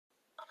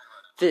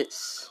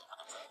This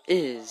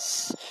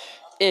is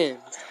in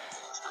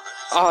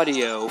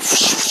audio.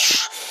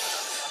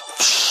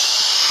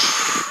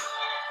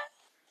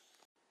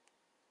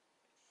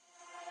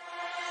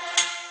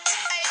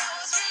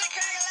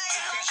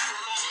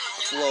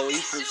 Chloe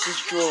versus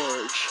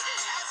George.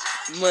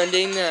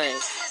 Monday night.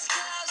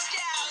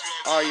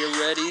 Are you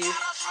ready?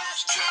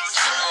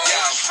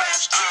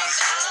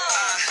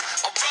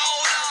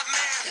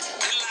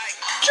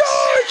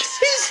 George!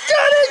 He's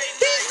done it!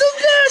 He's the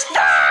best!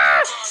 Ah!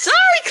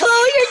 Sorry,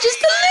 Chloe, you're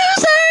just a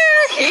loser!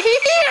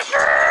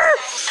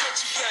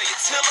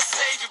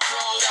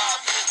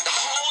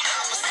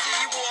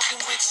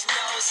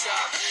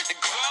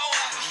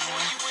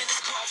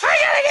 I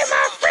gotta get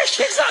my fresh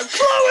kicks on!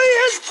 Chloe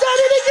has done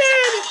it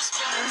again!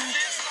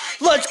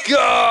 Let's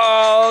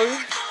go!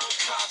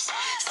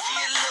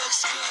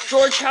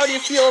 George, how do you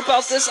feel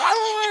about this?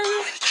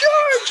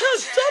 George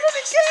has done it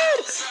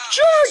again!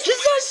 George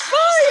is on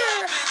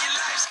fire!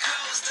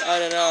 I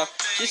don't know.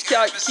 Just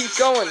keep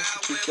going.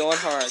 Keep going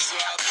hard.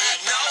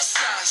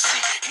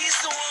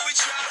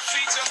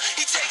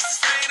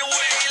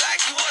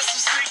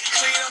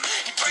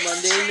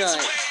 Monday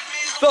night.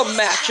 The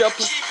matchup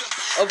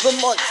of the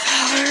month.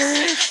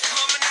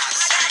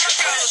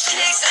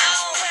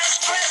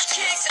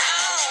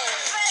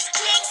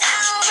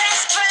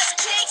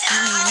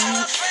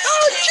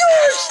 Oh,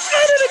 George!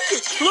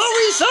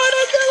 Chloe's on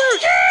another!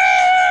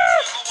 Yeah!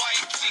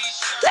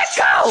 Let's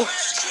go!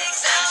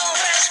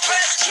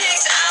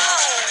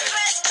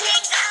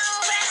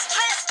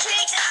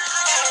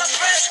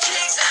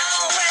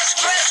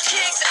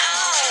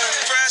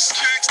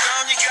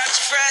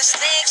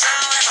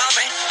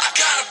 I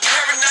got a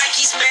pair of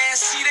Nikes, man.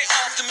 See, they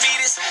off the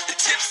meters. The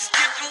tips is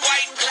dipping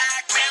white and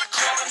black, man. I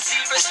call them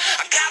zebras.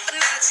 I got the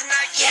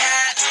Nike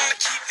hat. I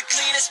keep the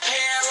cleanest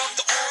pair of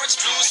the orange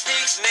blue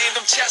sneaks. Named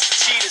them Chester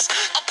Cheetahs.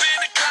 Up in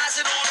the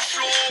closet on the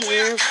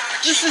floor.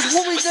 This is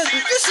what we did.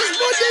 This is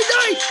Monday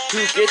night.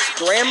 Who gets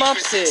Grandma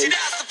Pig?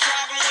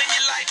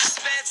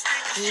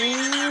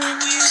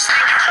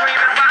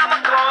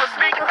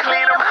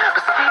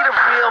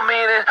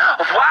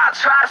 Why I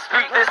try to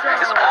speak this is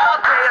all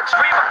day I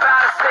dream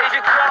about a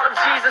savior, call him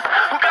Jesus,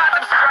 who got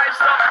them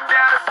stripes up and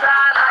down the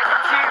side like a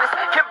Adidas.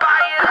 Can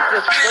buy it.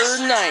 The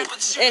third night,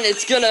 and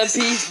it's gonna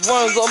be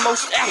one of the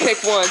most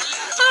epic ones.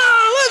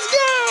 Oh, let's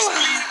go!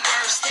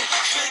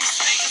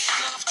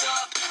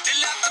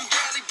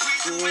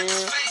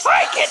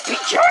 I can't be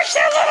George,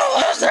 that little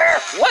loser.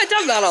 What?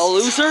 I'm not a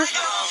loser.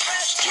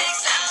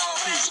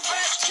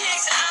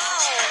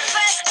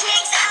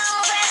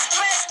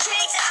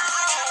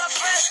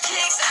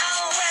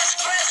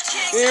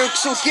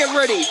 So get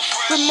ready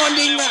for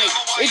Monday night.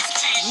 It's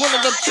one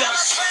of the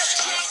best.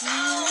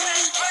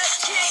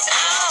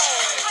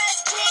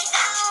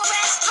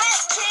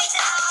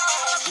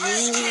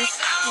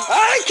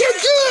 I can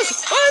do this!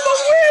 I'm a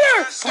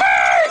winner!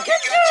 I can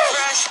do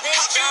this!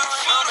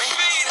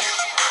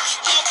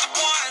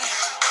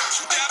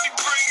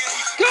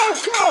 Go!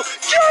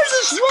 George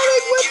is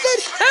running with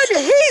it, and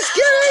he's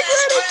getting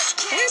ready,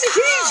 and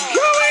he's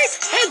going,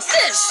 and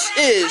this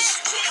is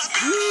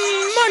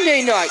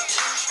Monday night.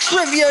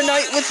 Trivia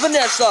night with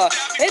Vannesa,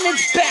 and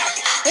it's back,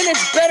 and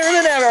it's better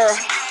than ever.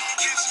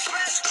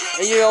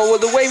 And you know,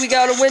 the way we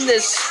gotta win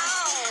this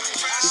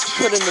is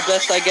put in the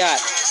best I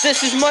got.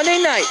 This is Monday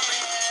night,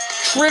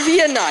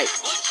 Trivia night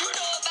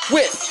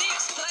with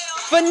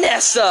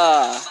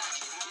Vannesa.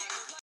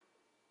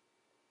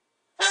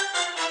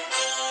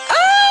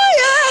 Oh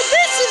yeah,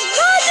 this is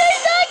Monday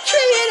night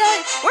Trivia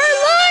night. We're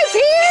live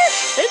here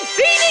in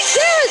Phoenix,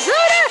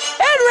 Arizona,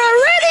 and we're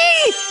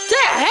ready to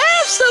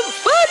have some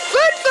fun.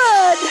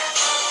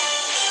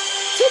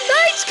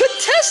 Tonight's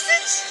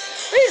contestants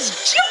is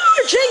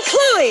George and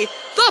Chloe,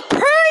 the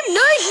prime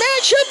night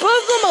matchup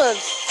of the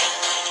month.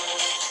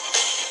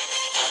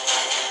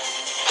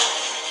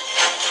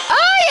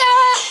 Oh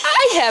yeah,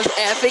 I have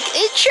epic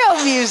intro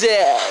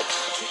music.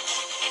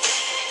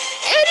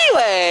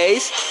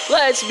 Anyways,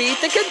 let's meet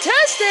the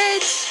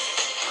contestants.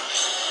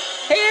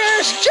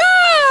 Here's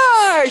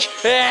George.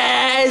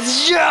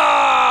 It's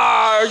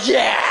George.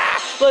 Yeah.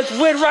 Let's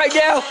win right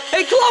now.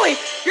 Hey, Chloe,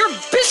 your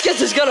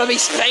biscuits is gonna be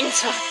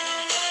spanked.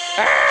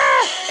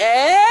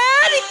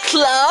 And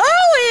Chloe,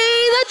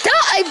 the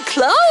time,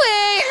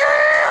 Chloe.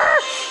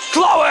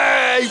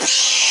 Chloe.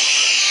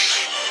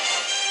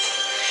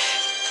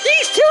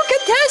 These two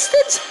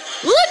contestants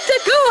look to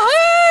go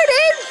hard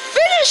and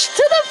finish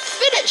to the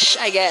finish,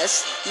 I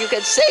guess. You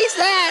can say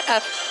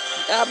that.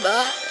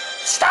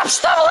 Stop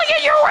stumbling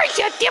in your way,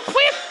 you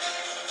dipwit.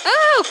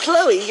 Oh,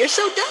 Chloe, you're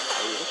so dumb.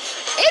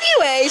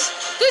 Anyways,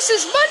 this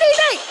is Monday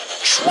night,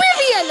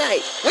 Trivia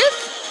night with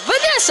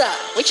Vannesa,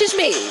 which is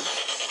me.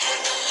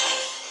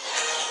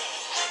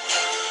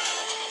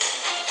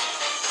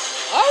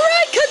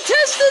 Alright,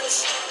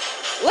 contestants,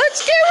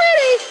 let's get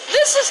ready.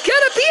 This is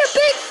gonna be a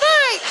big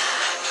fight.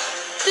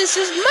 This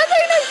is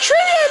Monday night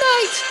Trivia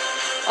night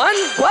on,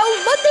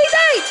 Monday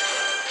night.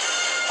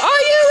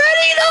 Are you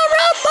ready to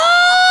rumble?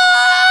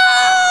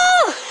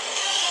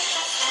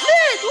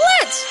 Then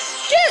let's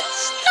get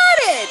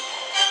started.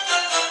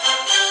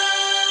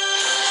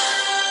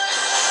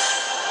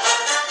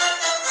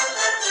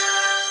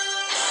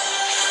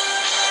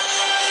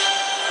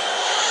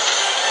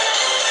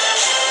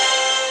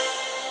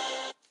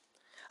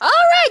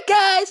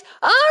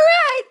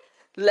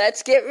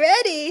 let's get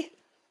ready.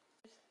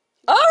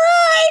 All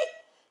right,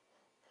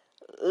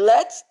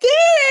 let's do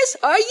this.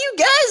 Are you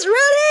guys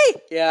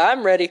ready? Yeah,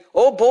 I'm ready.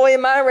 Oh boy,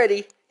 am I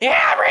ready.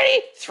 Yeah, I'm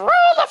ready. Throw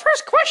the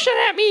first question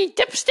at me,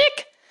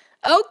 dipstick.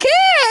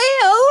 Okay,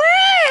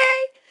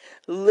 away.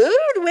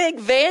 Ludwig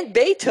van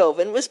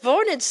Beethoven was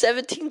born in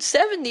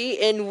 1770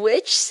 in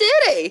which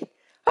city?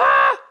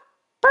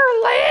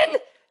 Berlin.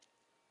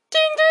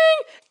 Ding ding!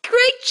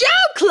 Great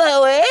job,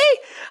 Chloe!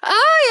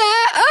 Oh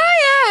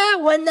yeah!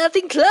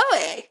 1-0,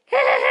 Chloe.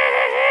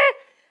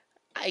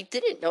 I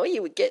didn't know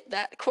you would get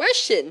that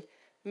question.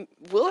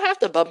 We'll have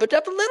to bump it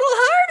up a little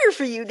harder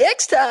for you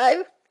next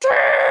time.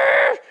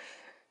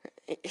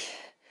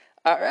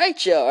 All right,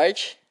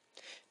 George.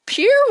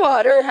 Pure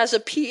water has a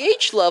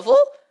pH level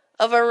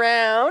of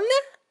around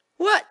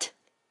what?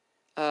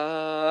 3?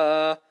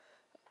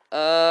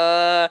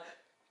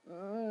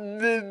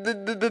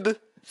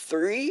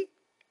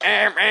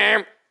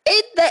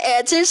 The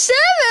answer's 7.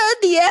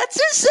 The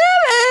answer's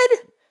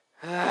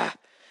 7.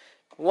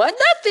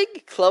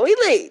 1-0. Chloe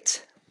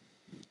leads.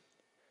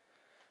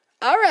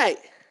 All right.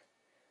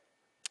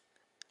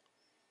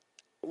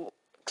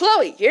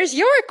 Chloe, here's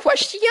your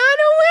Questionano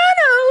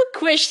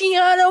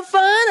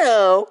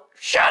Fano.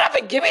 Shut up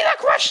and give me the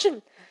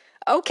question.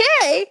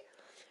 Okay.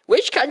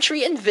 Which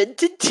country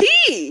invented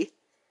tea?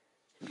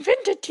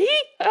 Invented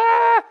tea?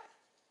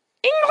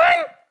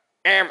 England?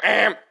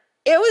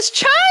 It was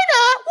China.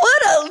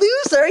 What a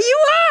loser you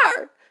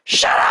are.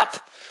 Shut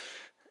up.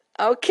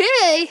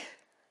 Okay.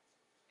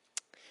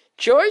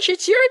 George,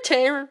 it's your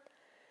turn.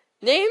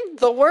 Name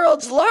the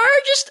world's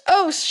largest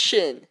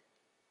ocean.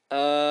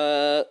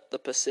 The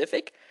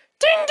Pacific?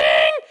 Ding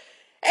ding.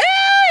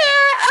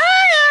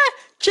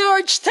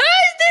 George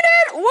ties it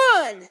at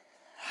 1.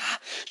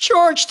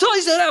 George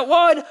ties it at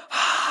 1.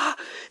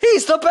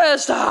 He's the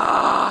best.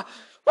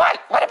 What?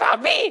 What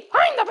about me?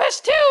 I'm the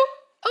best too.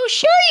 Oh,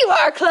 sure you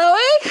are, Chloe.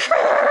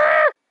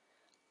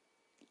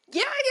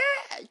 Yeah.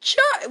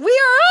 Sure. We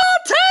are all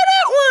tied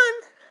at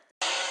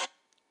 1.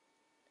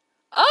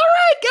 All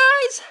right,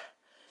 guys.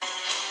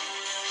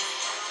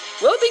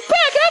 We'll be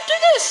back after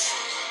this.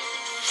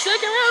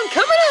 Second round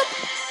coming up.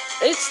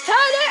 It's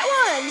tied at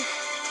 1.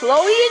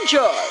 Chloe and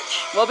George.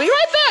 We'll be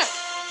right back.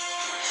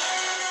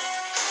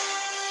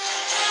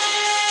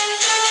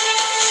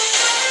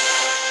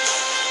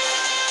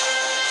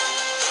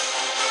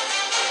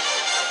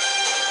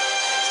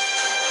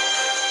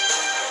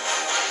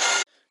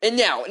 And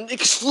now, an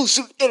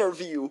exclusive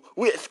interview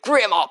with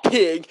Grandma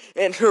Pig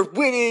and her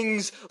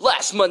winnings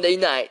last Monday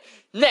night.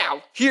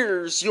 Now,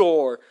 here's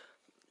your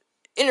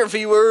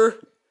interviewer,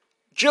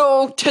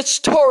 Joe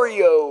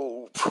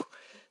Testorio.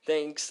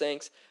 Thanks.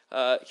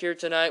 Here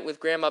tonight with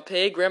Grandma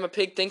Pig. Grandma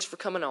Pig, thanks for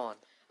coming on.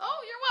 Oh,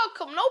 you're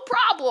welcome. No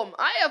problem.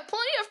 I have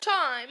plenty of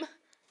time.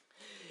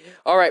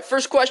 All right,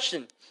 first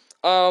question.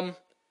 What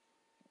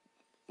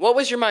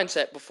was your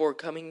mindset before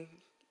coming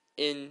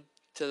into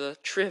the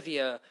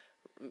trivia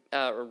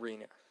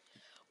arena?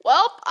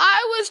 Well,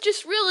 I was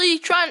just really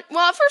trying.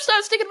 Well, at first I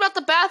was thinking about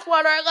the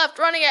bathwater I left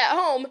running at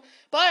home,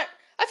 but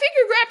I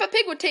figured Grandpa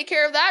Pig would take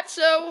care of that,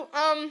 so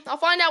I'll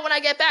find out when I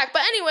get back.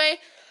 But anyway,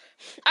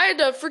 I had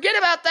to forget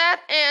about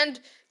that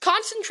and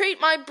concentrate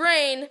my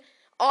brain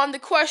on the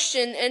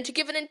question and to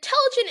give an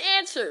intelligent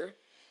answer.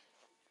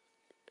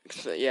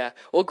 Yeah.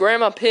 Well,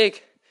 Grandma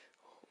Pig,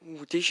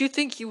 did you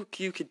think you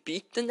could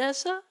beat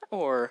Vannesa,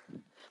 or?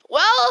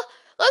 Well,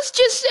 let's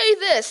just say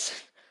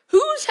this.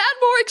 Who's had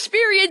more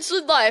experience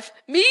in life,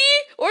 me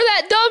or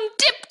that dumb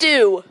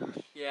dip-do?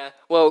 Yeah.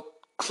 Well,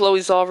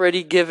 Chloe's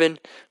already given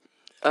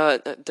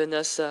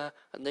Vannesa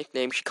a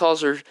nickname. She calls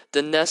her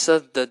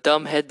Vannesa the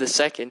Dumbhead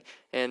II,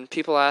 and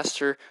people asked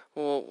her,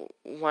 well,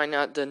 why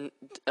not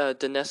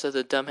Vannesa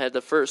the Dumbhead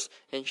the First?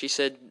 And she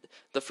said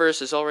the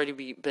first has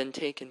already been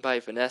taken by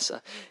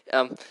Vannesa.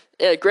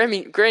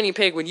 Granny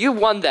Pig, when you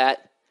won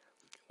that,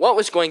 what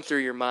was going through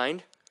your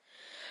mind?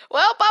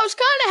 Well, I was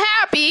kind of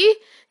happy,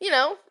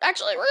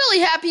 actually really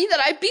happy that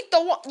I beat the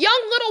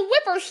young little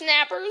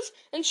whippersnappers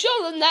and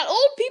showed them that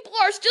old people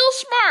are still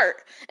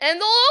smart. And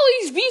they'll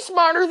always be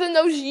smarter than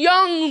those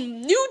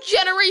young, new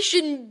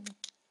generation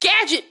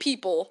gadget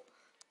people.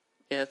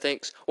 Yeah,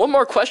 thanks. One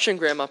more question,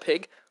 Grandma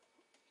Pig.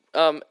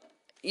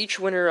 Each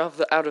winner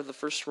out of the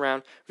first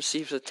round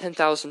receives a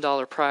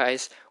 $10,000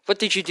 prize. What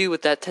did you do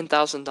with that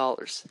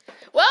 $10,000?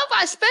 Well,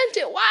 I spent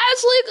it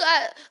wisely,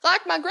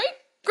 like my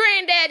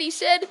great-granddaddy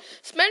said,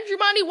 spend your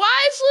money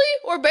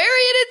wisely or bury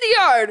it in the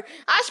yard.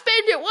 I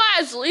spent it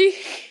wisely.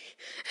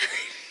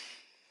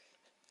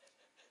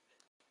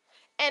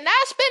 And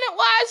I spent it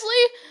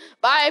wisely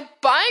by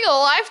buying a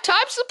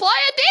lifetime supply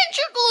of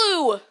denture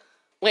glue.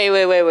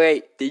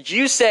 Wait. Did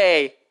you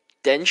say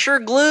denture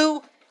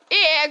glue?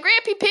 Yeah,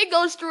 Grampy Pig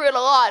goes through it a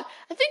lot.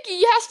 I think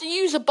he has to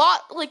use 3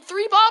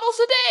 bottles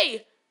a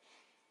day.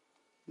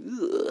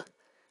 Ugh.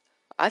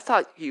 I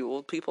thought you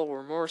old people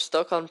were more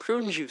stuck on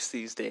prune juice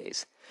these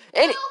days.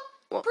 Prune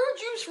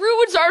juice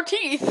ruins our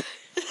teeth.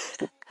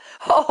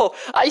 Oh,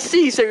 I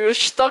see, so you're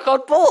stuck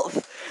on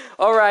both.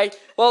 All right.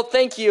 Well,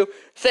 thank you.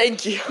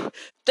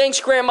 Thanks,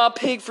 Grandma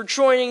Pig, for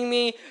joining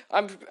me.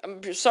 I'm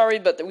sorry,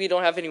 but we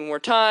don't have any more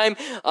time.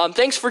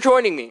 Thanks for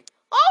joining me.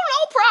 Oh,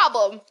 no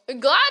problem.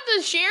 Glad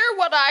to share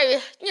what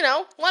I,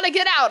 want to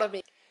get out of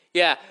me.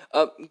 Yeah.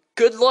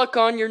 Good luck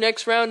on your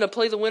next round to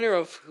play the winner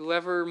of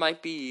whoever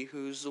might be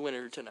who's the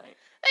winner tonight.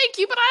 Thank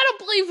you, but I don't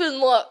believe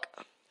in luck.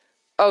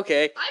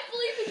 Okay. I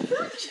believe in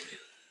prune juice.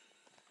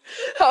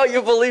 Oh,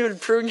 you believe in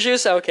prune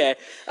juice? Okay.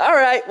 All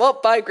right. Well,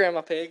 bye,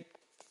 Grandma Pig.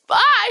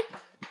 Bye.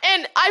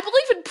 And I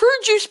believe in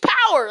prune juice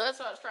power. That's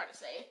what I was trying to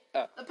say.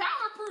 Oh. The power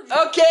of prune juice.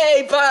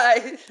 Okay,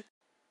 bye.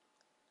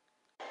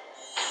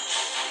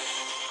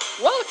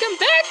 Welcome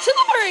back to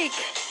the break.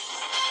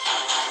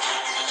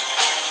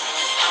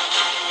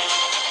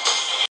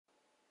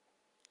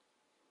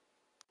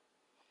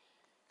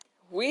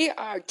 We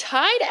are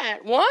tied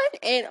at 1,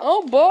 and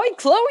oh boy,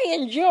 Chloe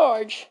and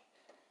George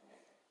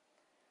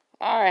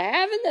are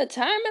having the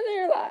time of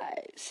their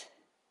lives.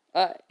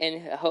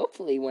 And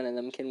hopefully one of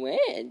them can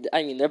win.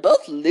 I mean, they're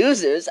both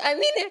losers. I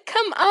mean,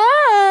 come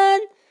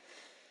on.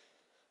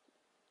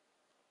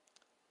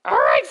 All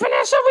right,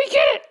 Vannesa, we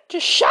get it.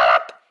 Just shut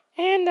up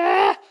and,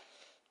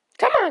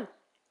 come on.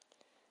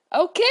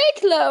 Okay,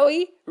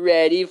 Chloe.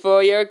 Ready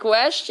for your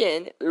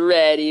question.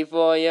 Ready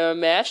for your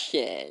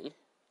mission.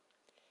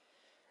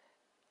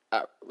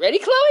 Ready,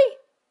 Chloe?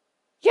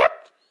 Yep.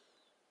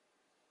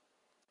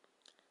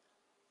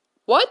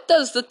 What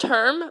does the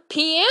term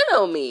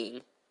piano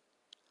mean?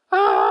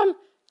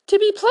 To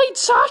be played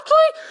softly?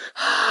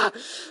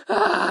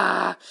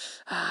 That's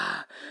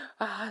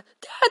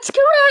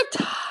correct.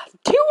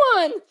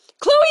 2-1.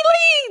 Chloe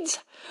leads.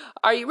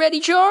 Are you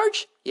ready,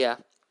 George? Yeah.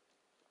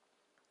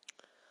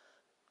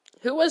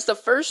 Who was the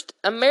first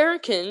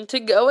American to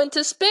go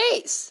into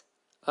space?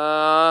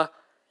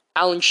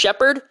 Alan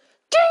Shepard?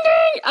 Ding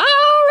ding! All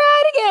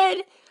right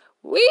again.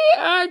 We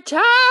are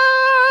tied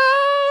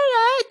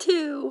at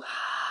 2.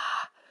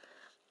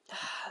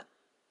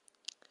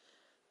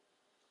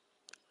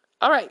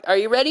 All right, are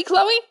you ready,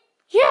 Chloe?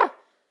 Yeah.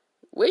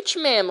 Which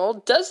mammal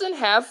doesn't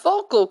have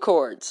vocal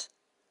cords?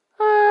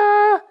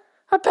 A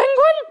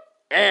penguin?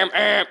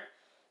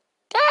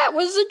 That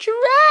was a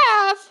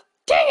giraffe.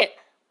 Dang it.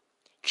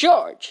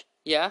 George,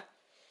 yeah?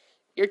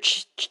 Your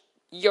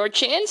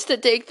chance to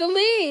take the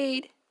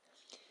lead.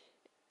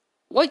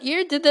 What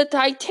year did the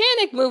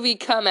Titanic movie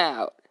come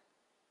out?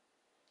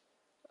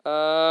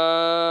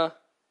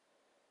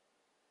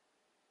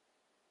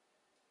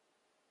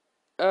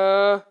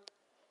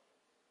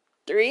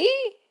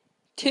 3,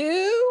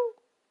 2,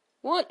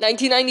 1.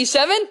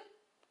 1997?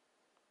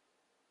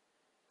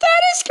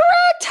 That is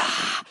correct!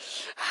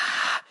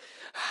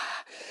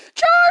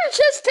 George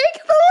has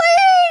taken the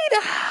lead!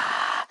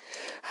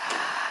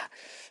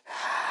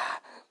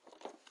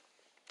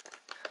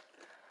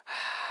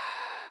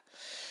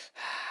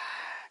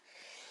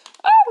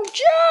 Oh,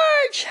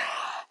 George!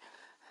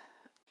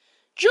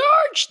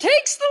 George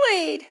takes the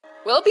lead.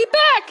 We'll be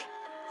back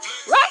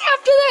right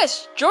after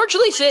this. George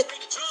leads it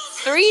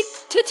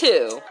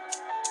 3-2.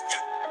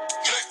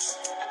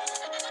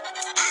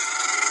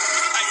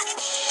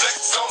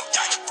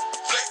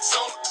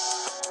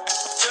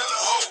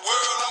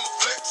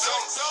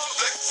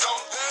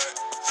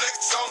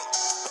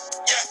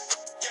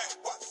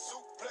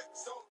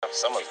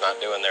 Someone's not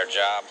doing their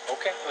job.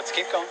 Okay, let's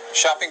keep going.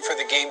 Shopping for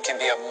the game can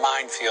be a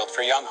minefield for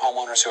young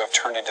homeowners who have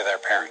turned into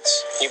their parents.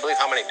 Can you believe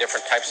how many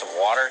different types of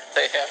water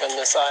they have in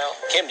this aisle?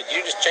 Kim, did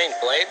you just change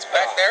blades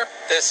back there?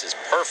 This is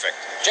perfect.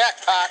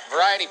 Jackpot,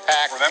 variety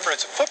pack. Remember,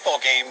 it's a football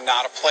game,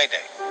 not a play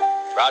day.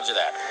 Roger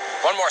that.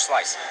 One more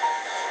slice.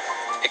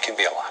 It can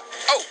be a lot.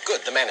 Oh, good,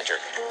 the manager.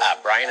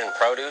 Brian and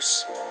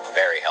Produce,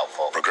 very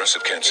helpful.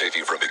 Progressive can't save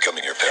you from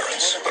becoming your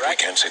parents, but we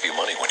can save you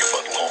money when you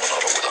bundle home and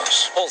auto with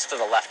us. Pulls to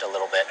the left a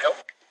little bit. Nope.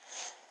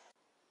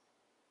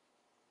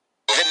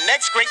 The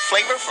next great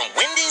flavor from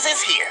Wendy's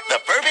is here.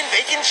 The Bourbon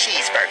Bacon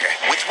Cheeseburger.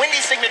 With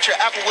Wendy's signature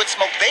Applewood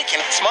smoked bacon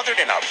smothered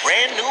in our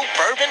brand new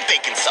Bourbon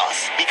Bacon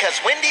sauce. Because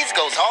Wendy's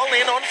goes all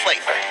in on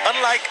flavor,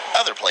 unlike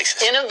other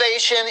places.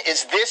 Innovation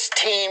is this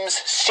team's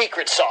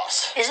secret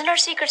sauce. Isn't our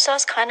secret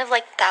sauce kind of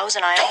like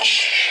Thousand Island?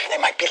 Shh, they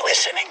might be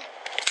listening.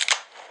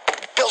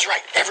 Bill's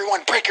right.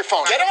 Everyone, break your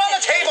phone. Get them on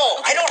the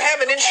table! I don't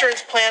have an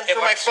insurance plan for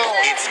my phone.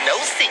 It's no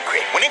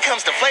secret. When it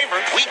comes to flavor,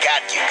 we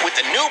got you. With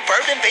the new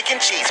Bourbon Bacon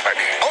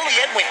Cheeseburger. Only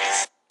at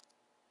Wendy's.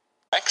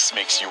 X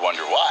makes you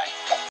wonder why.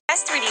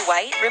 Crest 3D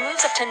White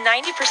removes up to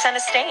 90%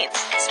 of stains.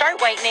 Start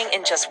whitening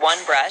in just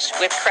one brush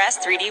with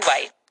Crest 3D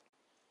White.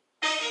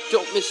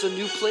 Don't miss a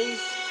new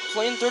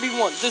Plan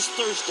 31 this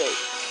Thursday.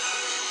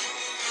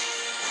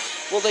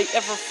 Will they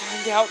ever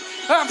find out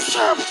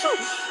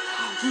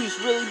who's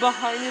really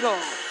behind it all?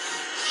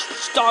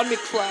 It's Don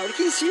McCloud.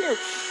 He's here.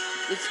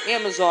 It's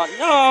Amazon.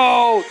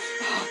 No!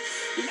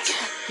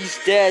 He's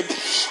dead.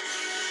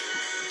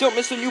 Don't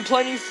miss a new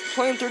Plan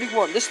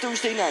 31 this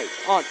Thursday night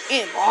on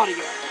M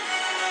Audio.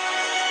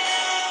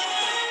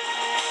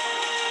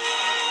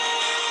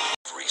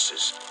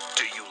 Reese's.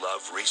 Do you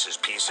love Reese's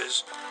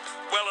Pieces?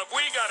 Well, have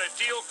we got a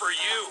deal for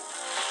you?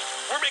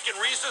 We're making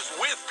Reese's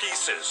with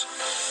pieces.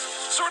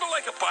 Sort of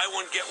like a buy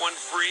one, get one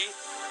free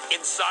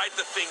inside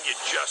the thing you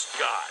just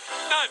got.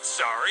 Not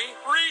sorry,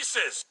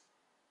 Reese's.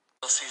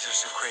 Little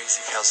Caesars do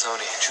crazy calzone,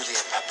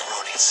 Julienne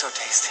pepperoni. It's so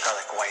tasty. I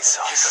like white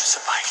sauce. Here comes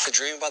the bite. The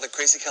dream about the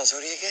crazy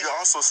calzone again? You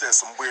also said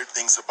some weird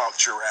things about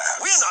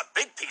giraffes. We're not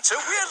big pizza,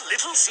 we're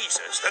Little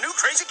Caesars. The new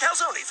crazy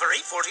calzone for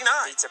 $8.49.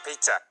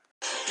 Pizza.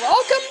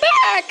 Welcome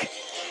back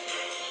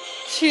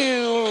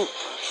to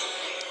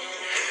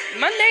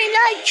Monday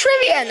Night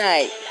Trivia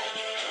Night.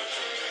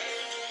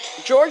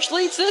 George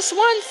leads this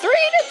one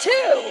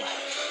 3-2.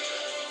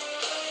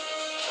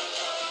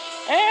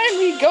 And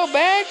we go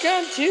back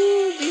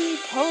onto the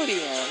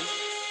podium.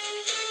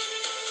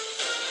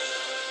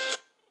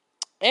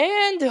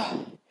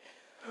 And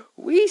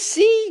we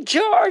see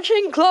George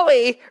and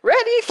Chloe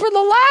ready for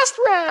the last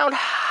round.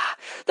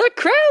 The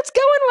crowd's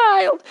going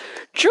wild.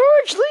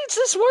 George leads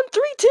this one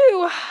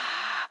 3-2.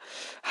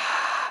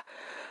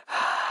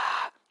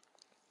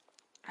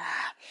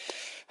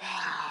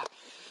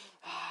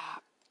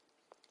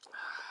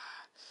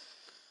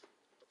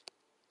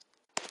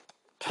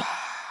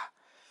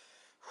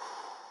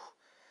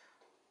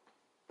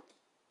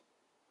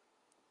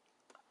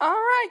 All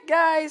right,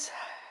 guys.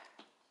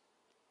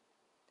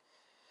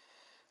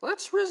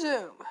 Let's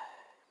resume.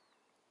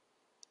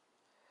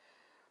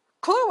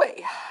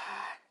 Chloe.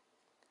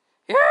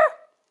 Here?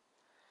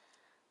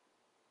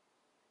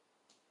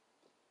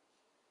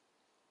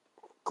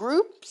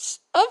 Groups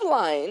of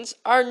lines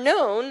are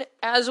known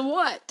as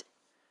what?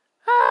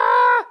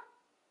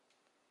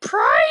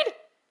 Pride?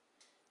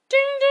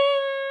 Ding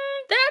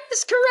ding! That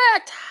is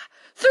correct.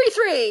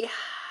 3-3.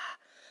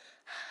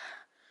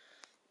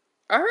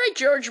 All right,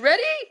 George,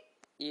 ready?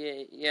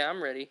 Yeah,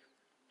 I'm ready.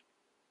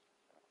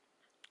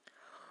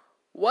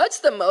 What's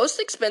the most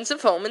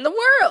expensive home in the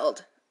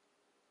world?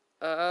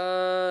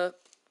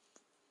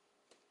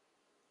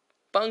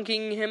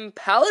 Buckingham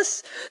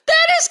Palace?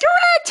 That is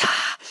correct!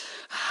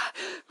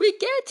 We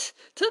get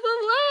to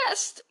the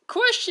last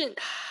question.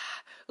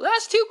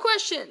 Last two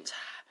questions.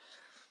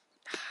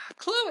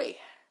 Chloe,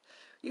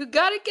 you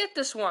gotta get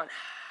this one.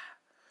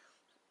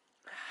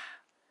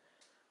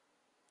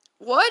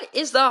 What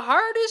is the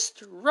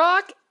hardest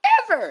rock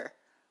ever?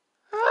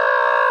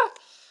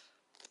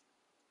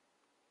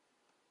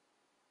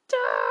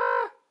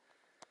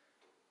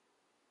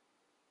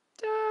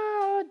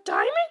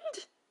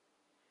 Diamond?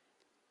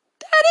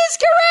 That is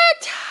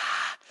correct!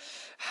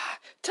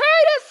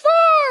 Tied at 4!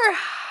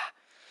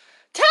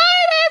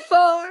 Tied at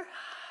 4!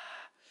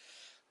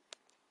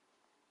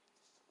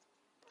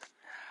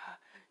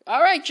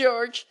 All right,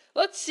 George.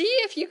 Let's see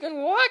if you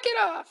can walk it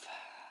off.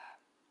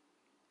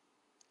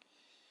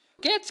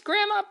 Gets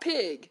Grandma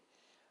Pig.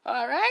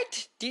 All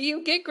right. Do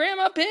you get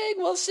Grandma Pig?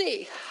 We'll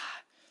see.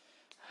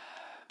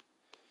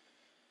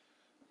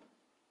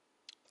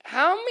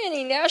 How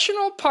many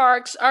national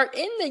parks are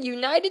in the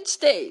United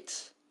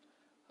States?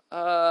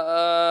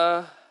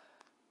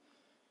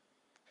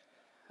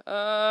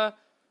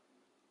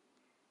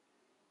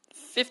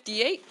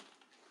 58.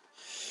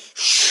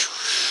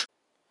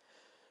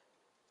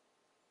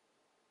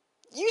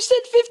 You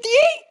said 58?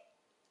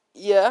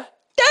 Yeah.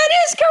 That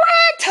is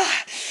correct!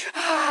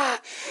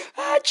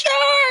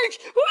 George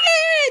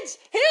wins!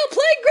 He'll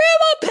play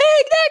Grandma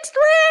Pig next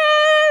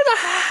round!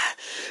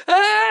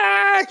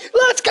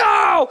 Let's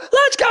go!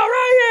 Let's go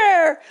right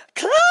here!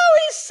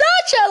 Chloe's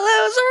such a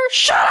loser!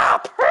 Shut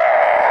up!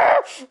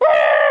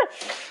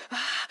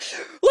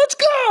 Let's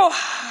go!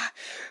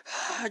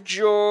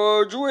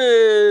 George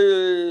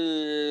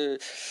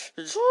wins!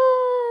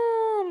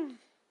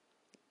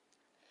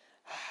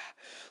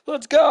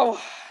 Let's go!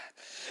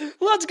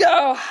 Let's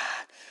go!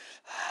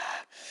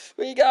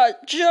 We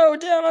got Joe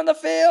down on the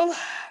field.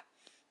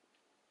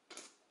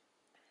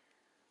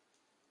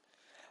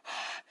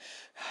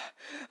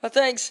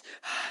 Thanks.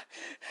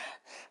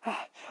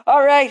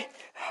 All right.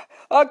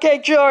 Okay,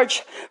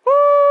 George.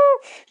 Woo!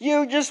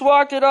 You just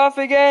walked it off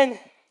again.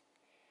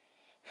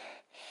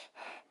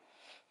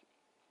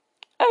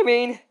 I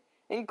mean,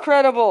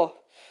 incredible.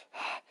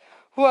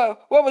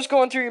 What was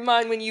going through your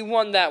mind when you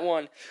won that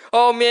one?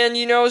 Oh, man,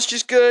 it's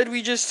just good.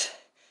 We just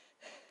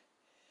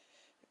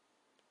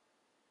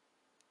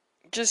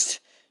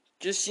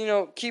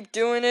keep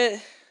doing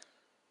it.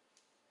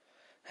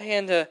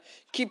 And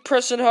keep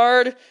pressing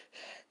hard.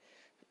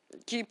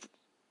 Keep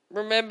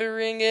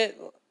remembering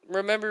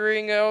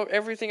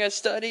everything I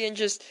study, and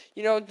just,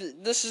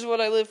 this is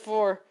what I live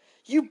for.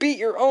 You beat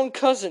your own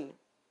cousin.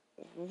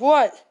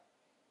 What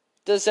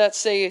does that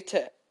say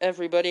to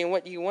everybody, and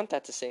what do you want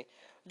that to say?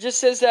 It just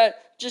says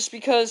that just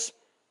because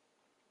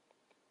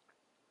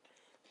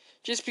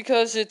it's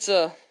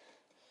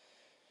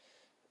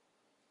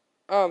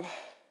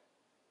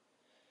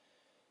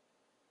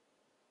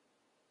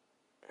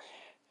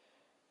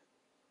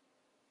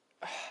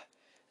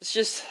it's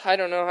just, I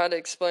don't know how to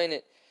explain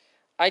it.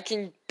 I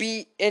can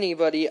beat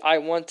anybody I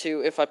want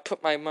to if I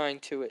put my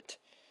mind to it.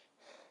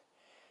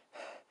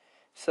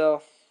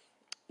 So,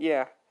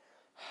 yeah.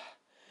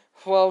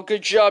 Well,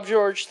 good job,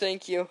 George.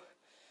 Thank you.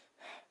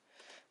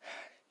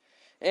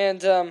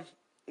 And,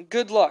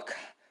 good luck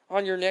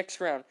on your next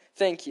round.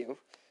 Thank you.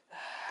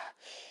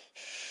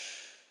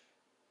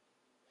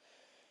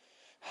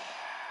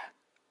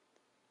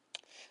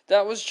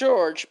 That was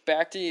George.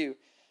 Back to you.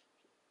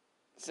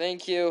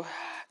 Thank you.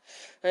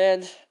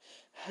 And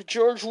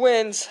George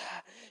wins.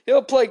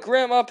 He'll play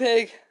Grandma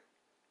Pig.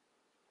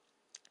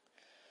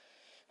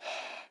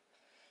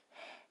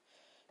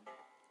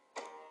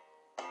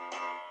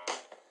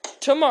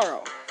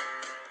 Tomorrow.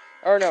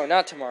 Or no,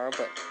 not tomorrow,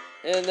 but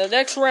in the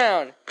next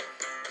round.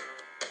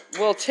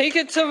 We'll take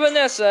it to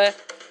Vannesa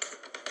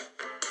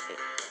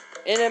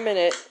in a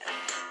minute.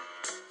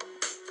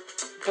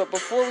 But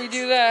before we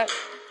do that,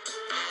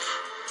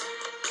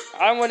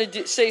 I want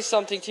to say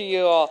something to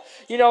you all.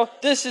 You know,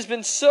 this has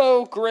been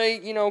so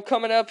great, you know,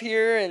 coming up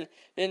here and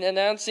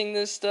announcing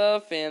this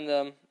stuff.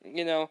 And,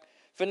 you know,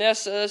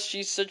 Vannesa,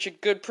 she's such a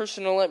good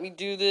person to let me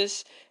do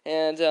this.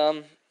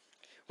 And,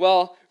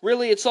 well,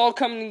 really, it's all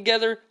coming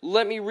together.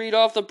 Let me read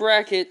off the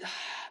bracket.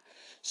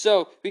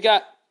 So, we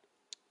got,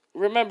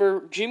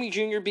 remember, Jimmy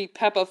Jr. beat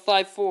Peppa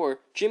 5-4.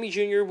 Jimmy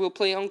Jr. will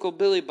play Uncle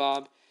Billy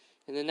Bob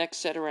in the next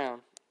set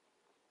around.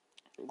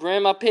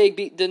 Grandma Pig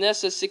beat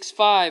Vannesa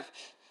 6-5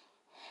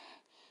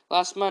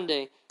 last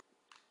Monday.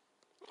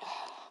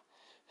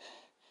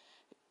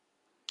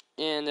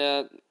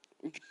 And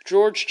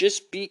George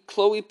just beat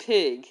Chloe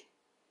Pig.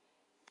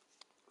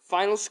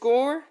 Final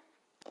score?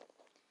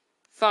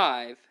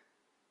 5-4.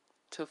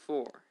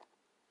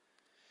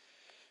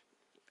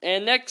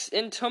 And next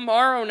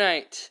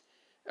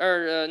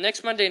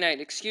Monday night,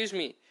 excuse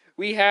me,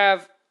 we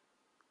have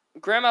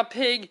Grandma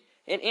Pig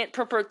and Aunt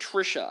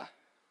Patricia.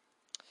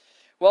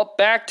 Well,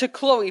 back to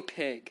Chloe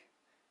Pig.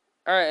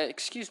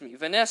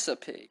 Vannesa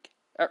Pig.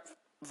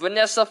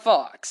 Vannesa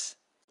Fox.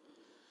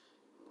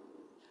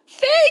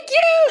 Thank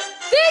you!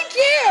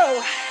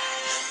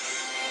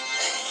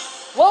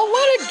 Well,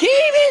 what a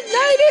gaming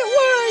night it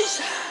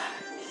was!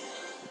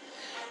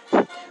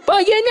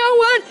 But you know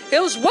what?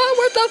 It was well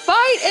worth the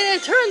fight, and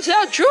it turns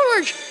out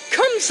George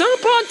comes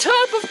up on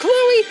top of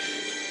Chloe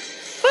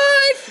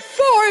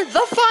 5-4,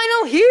 the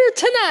final here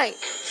tonight.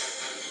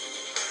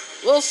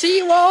 We'll see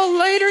you all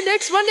later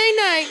next Monday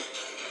night.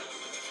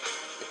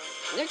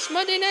 Next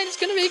Monday night is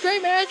going to be a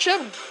great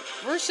matchup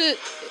versus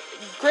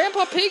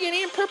Grandpa Pig and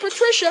Aunt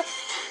Patricia.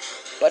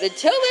 But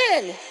until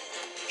then,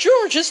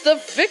 George is the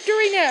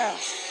victory now.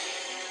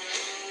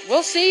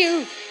 We'll see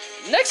you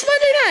next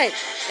Monday night.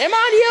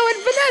 Emanuel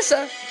and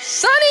Vannesa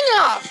signing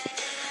off.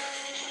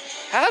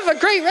 Have a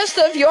great rest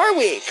of your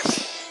week.